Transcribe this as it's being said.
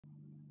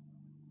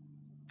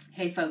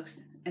Hey folks,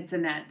 it's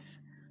Annette.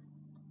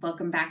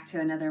 Welcome back to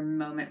another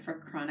Moment for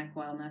Chronic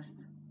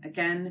Wellness.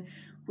 Again,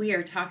 we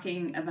are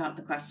talking about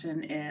the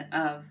question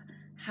of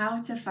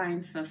how to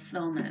find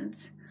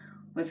fulfillment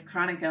with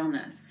chronic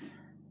illness.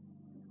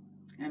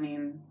 I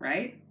mean,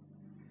 right?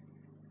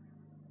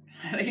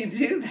 How do you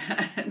do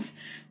that?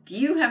 If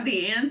you have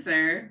the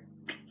answer,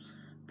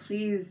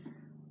 please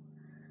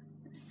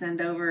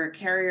send over a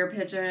carrier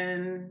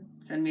pigeon,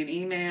 send me an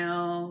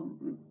email,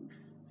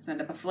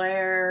 send up a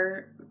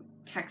flare,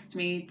 text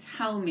me,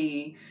 tell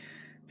me,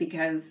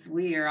 because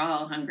we are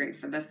all hungry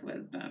for this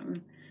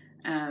wisdom.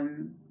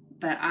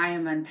 But I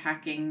am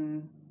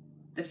unpacking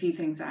the few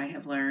things I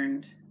have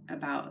learned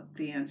about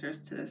the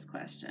answers to this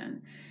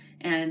question.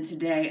 And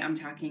today I'm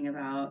talking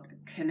about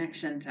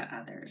connection to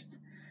others.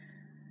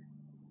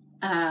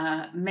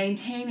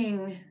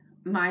 Maintaining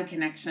my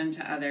connection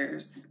to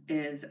others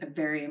is a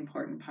very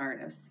important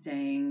part of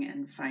staying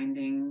and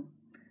finding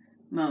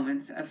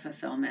moments of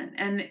fulfillment.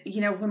 And,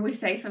 you know, when we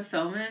say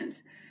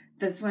fulfillment,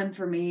 this one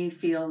for me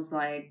feels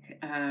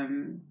like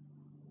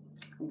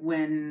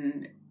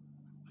when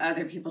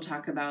other people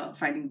talk about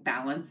finding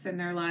balance in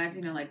their lives,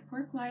 you know, like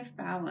work-life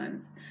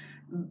balance,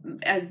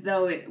 as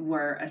though it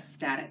were a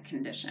static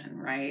condition,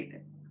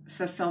 right?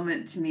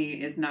 Fulfillment to me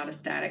is not a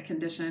static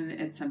condition.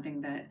 It's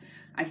something that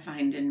I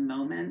find in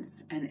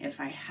moments, and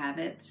if I have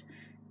it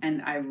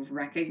and I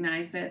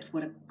recognize it,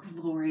 what a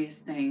glorious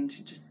thing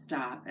to just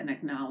stop and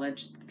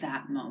acknowledge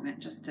that moment,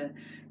 just to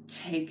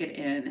take it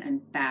in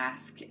and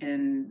bask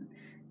in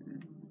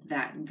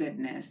that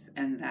goodness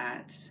and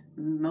that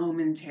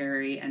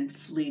momentary and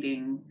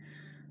fleeting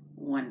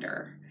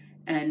wonder.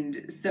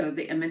 And so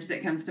the image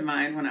that comes to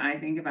mind when I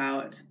think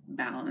about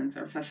balance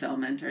or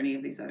fulfillment or any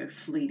of these other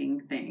fleeting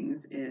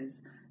things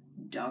is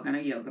dog on a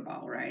yoga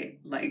ball, right?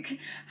 Like,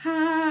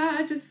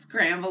 just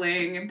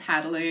scrambling and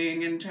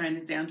paddling and trying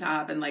to stay on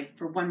top. And like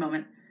for one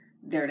moment,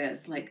 there it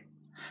is, like,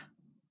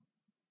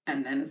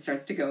 and then it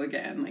starts to go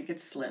again, like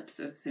it slips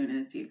as soon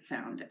as you've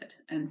found it.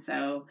 And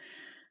so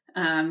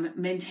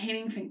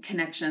maintaining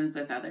connections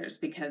with others,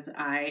 because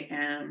I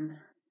am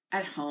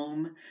at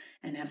home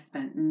and have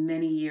spent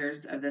many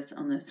years of this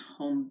illness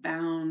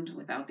homebound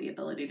without the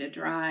ability to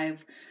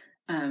drive.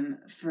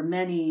 For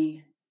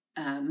many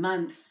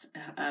months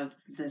of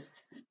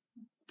this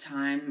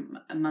time,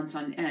 months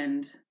on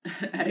end,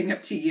 adding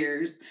up to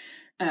years,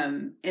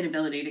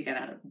 inability to get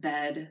out of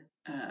bed,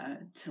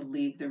 to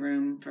leave the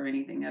room for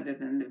anything other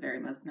than the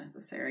very most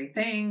necessary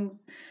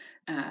things.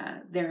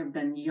 There have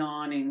been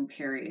yawning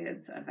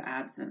periods of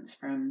absence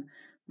from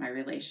my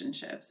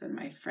relationships and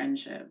my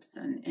friendships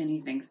and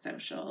anything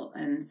social.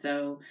 And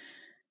so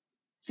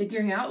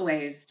figuring out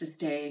ways to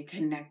stay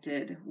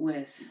connected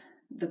with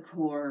the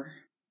core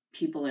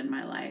people in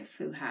my life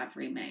who have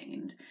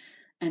remained.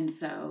 And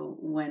so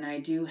when I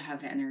do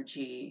have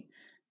energy,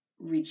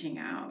 reaching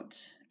out,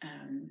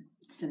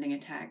 sending a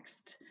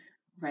text,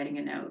 writing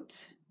a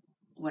note,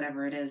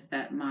 whatever it is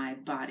that my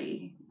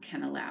body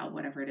can allow,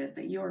 whatever it is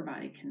that your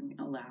body can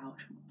allow,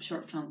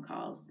 short phone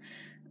calls,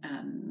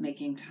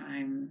 making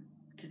time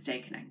to stay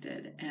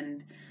connected.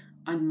 And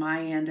on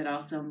my end, it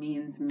also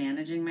means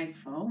managing my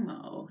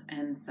FOMO.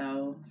 And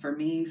so for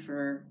me,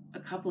 for a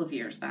couple of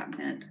years, that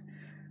meant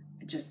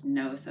just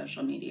no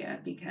social media,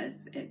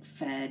 because it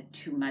fed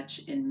too much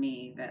in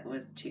me that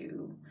was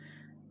too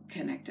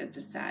connected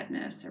to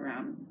sadness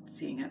around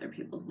seeing other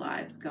people's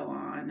lives go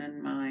on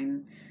and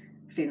mine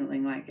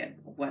feeling like it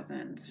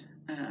wasn't.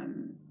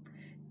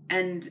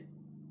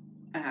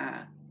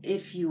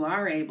 If you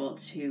are able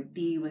to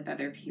be with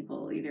other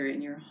people, either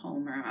in your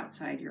home or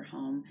outside your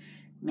home,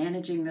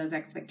 managing those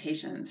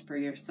expectations for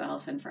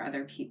yourself and for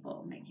other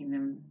people, making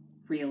them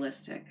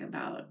realistic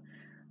about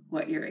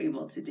what you're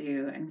able to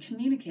do and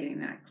communicating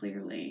that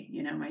clearly.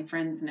 You know, my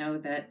friends know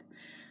that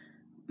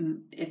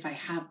if I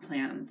have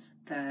plans,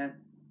 I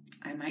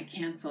might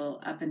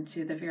cancel up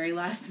into the very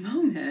last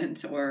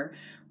moment, or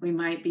we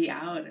might be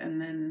out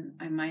and then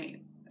I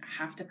might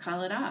have to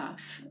call it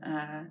off,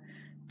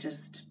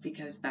 just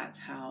because that's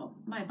how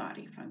my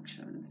body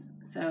functions.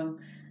 So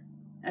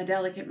a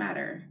delicate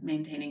matter,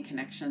 maintaining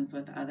connections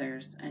with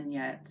others, and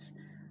yet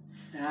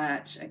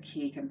such a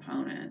key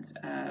component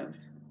of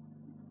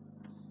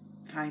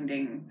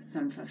finding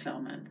some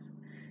fulfillment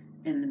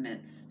in the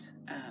midst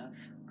of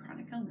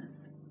chronic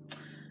illness.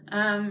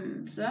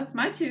 So that's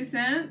my 2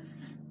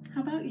 cents.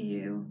 How about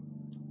you?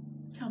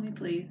 Tell me,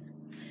 please.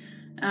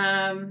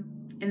 In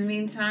the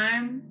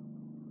meantime,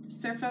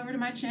 surf over to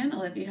my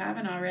channel if you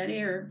haven't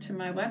already, or to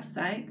my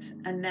website,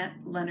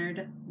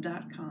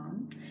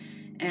 AnnetteLeonard.com,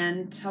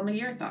 and tell me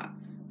your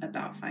thoughts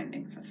about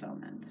finding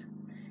fulfillment.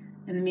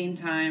 In the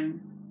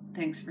meantime,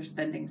 thanks for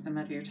spending some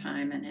of your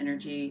time and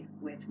energy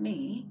with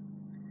me.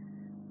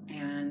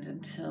 And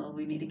until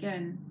we meet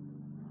again,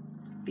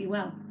 be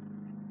well.